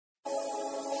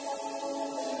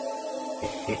Young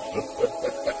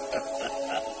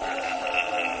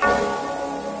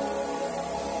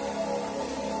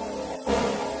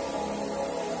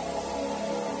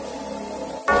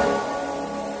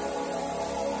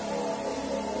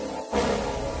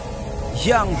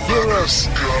heroes.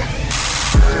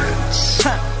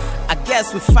 I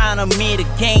guess we finally meet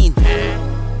again.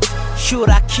 Should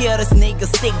I kill this nigga,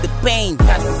 stick the pain?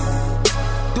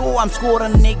 Do I'm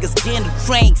scoring niggas getting the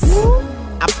drinks.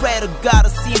 I pray to God to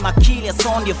see my killers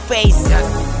on your face.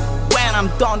 When I'm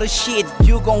done the shit,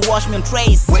 you gon' watch me in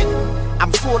trace.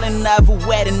 I'm fooling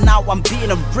everywhere and now I'm being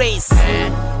embraced.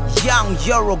 Young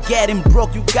Euro getting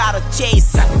broke, you gotta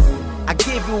chase. I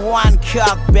give you one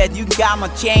cock, bet you got my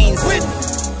chains.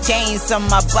 Chains on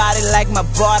my body like my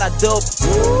brother dope.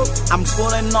 I'm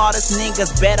fooling all these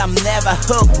niggas, bet I'm never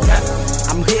hooked.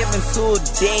 I'm having 2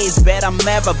 days, bet I'm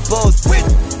never boast.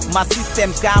 My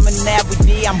system's coming every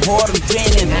day, I'm holding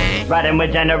training. Riding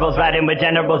with generals,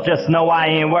 just know I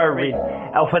ain't worried.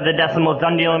 Out for the decimals,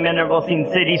 done dealing minerals, seen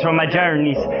cities from my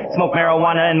journeys. Smoke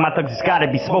marijuana and my thugs just gotta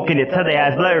be smoking it till they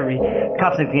eyes blurry.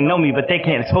 Cops think they know me, but they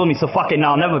can't expose me, so fuck it, and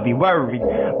I'll never be worried.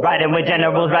 Riding with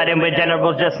generals,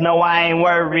 just know I ain't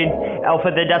worried. Out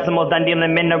for the decimals, done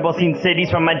dealing minerals, seen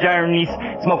cities from my journeys.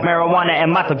 Smoke marijuana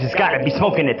and my thugs just gotta be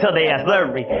smoking it till they eyes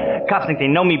blurry. Cops think they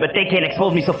know me, but they can't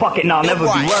expose me, so fuck it, and I'll never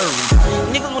be worried.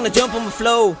 Niggas wanna jump on my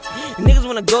flow. Niggas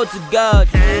wanna go to God.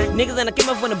 Niggas and I came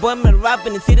up from the bottom and rap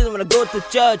in the cities wanna go to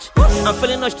church. I'm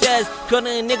feeling no stress,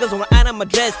 cutting niggas wanna out of my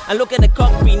dress. I look at the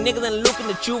cockpit, niggas and looking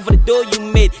at you for the door you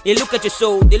made. They look at your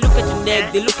soul, they look at your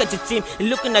neck, they look at your team, they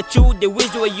looking at you, they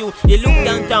wish you were you. They look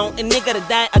downtown, a nigga to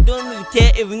die. I don't really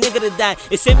care if a nigga to die.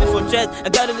 They save me from stress. I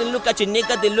gotta look at your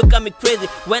nigga, they look at me crazy.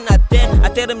 When I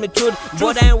tell them the truth,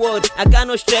 but I ain't worried. I got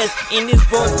no stress in this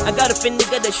bones. I got a fit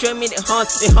nigga that show me the hunt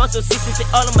so see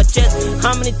all on my chest.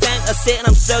 How many times I said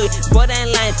I'm sorry, but I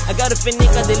ain't lying. I got a fit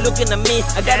nigga, they looking at me.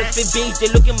 I got a fit bitch, they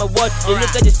look at my watch. They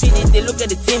look at the city, they look at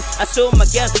the team. I sold my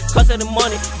gas, cause of the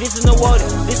money. This is no water,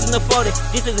 this is no 40.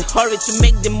 This is a hurry to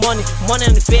make the money. Money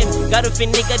and the fame. Got a fit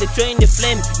nigga, they train the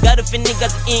flame. Got a fit nigga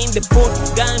in the boot.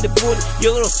 Got in the boot,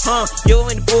 yo in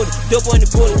the boot. Dopeboy in the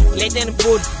boot, late in the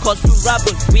boot. Cause we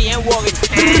rappers, we ain't worried.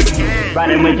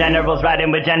 Riding with generals,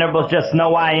 just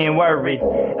know I ain't worried.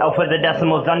 Out for the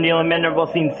decimals, done dealing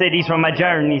minerals, seen cities from my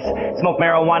journeys. Smoke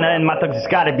marijuana and my thugs just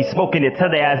gotta be smoking it till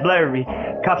they eyes blurry.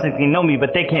 Cops think they know me,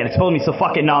 but they can't expose me, so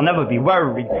fuck it, and I'll never be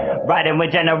worried. Riding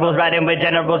with generals,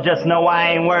 just know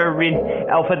I ain't worried.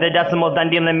 Out for the decimals,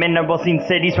 done dealing minerals, seen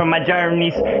cities from my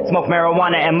journeys. Smoke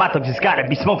marijuana and my thugs just gotta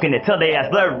be smoking it till they eyes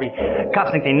blurry.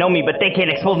 Cops think they know me, but they can't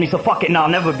expose me, so fuck it, and I'll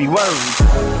never be worried.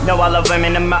 No, I love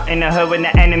women in the hood when the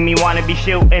enemy wanna be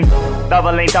shooting.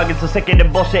 Double lane thugging, so sick of the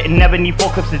bullshit and never need full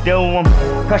clips to do them.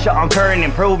 Pressure on current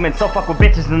improvements, so fuck with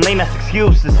bitches and lame ass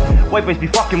excuses. White boys be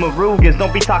fucking with Rugers,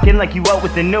 don't be talking like you out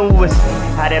with the newest.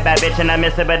 Had a bad bitch and I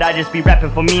miss it, but I just be rapping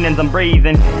for meanings I'm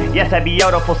breathing. Yes, I be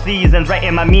out for seasons,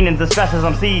 writing my meanings, the stresses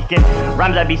I'm seeking.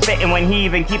 Rhymes I be spitting when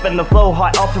heaving, keeping the flow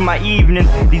hot all through my evenings.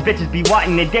 These bitches be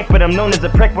wanting the dick, but I'm known as a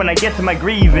prick when I get to my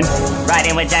grieving.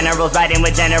 Riding with generals,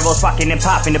 fucking and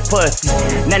popping the pussy.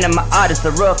 None of my artists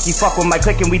are rookie, fuck with my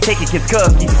clique and we taking kids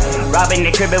cookies. Robbing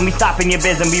the crib and we stopping your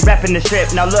biz and we repping the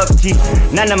strip. Now look, G,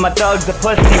 none of my thugs are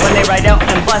pussy when they ride out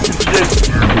and bust it through.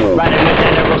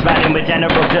 Riding with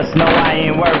generals, just know I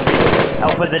ain't worried.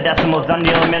 Out for the decimals, done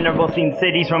dealing minerals, seen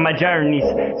cities from my journeys.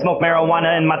 Smoke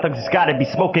marijuana and my thugs just gotta be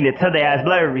smoking it till they eyes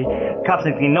blurry. Cops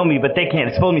think they know me, but they can't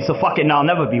expose me, so fuck it, and I'll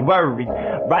never be worried.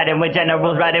 Riding with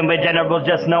generals,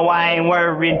 just know I ain't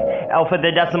worried. Out for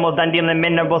the decimals, done dealing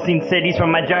minerals, seen cities from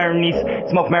my journeys.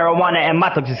 Smoke marijuana and my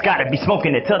thugs just gotta be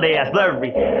smoking it till they eyes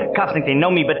blurry. Cops think they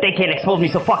know me, but they can't expose me,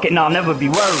 so fuck it, and I'll never be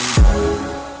worried.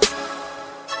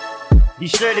 Be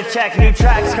sure to check new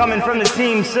tracks coming from the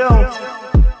team soon.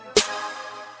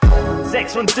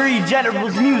 613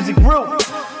 Generals Music Group.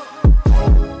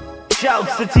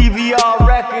 Shouts to TVR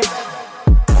Records,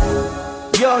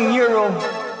 Young Euro,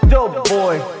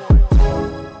 Dopeboy,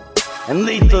 and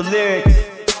Lethal Lyrics.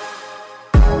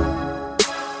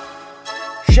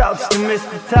 Shouts to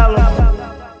Mr. Tellum.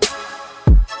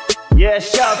 Yeah,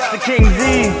 shouts to King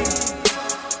Z.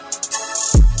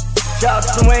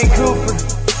 Shouts to Wayne Cooper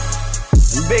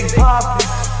and Big Poppy,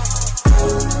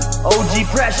 OG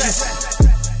Precious.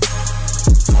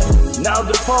 Now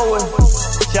the poet.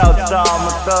 Shouts to all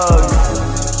my thugs.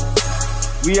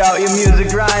 We out here music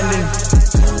grinding.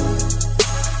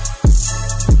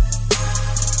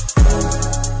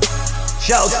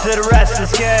 Shouts to the rest of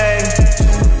this gang.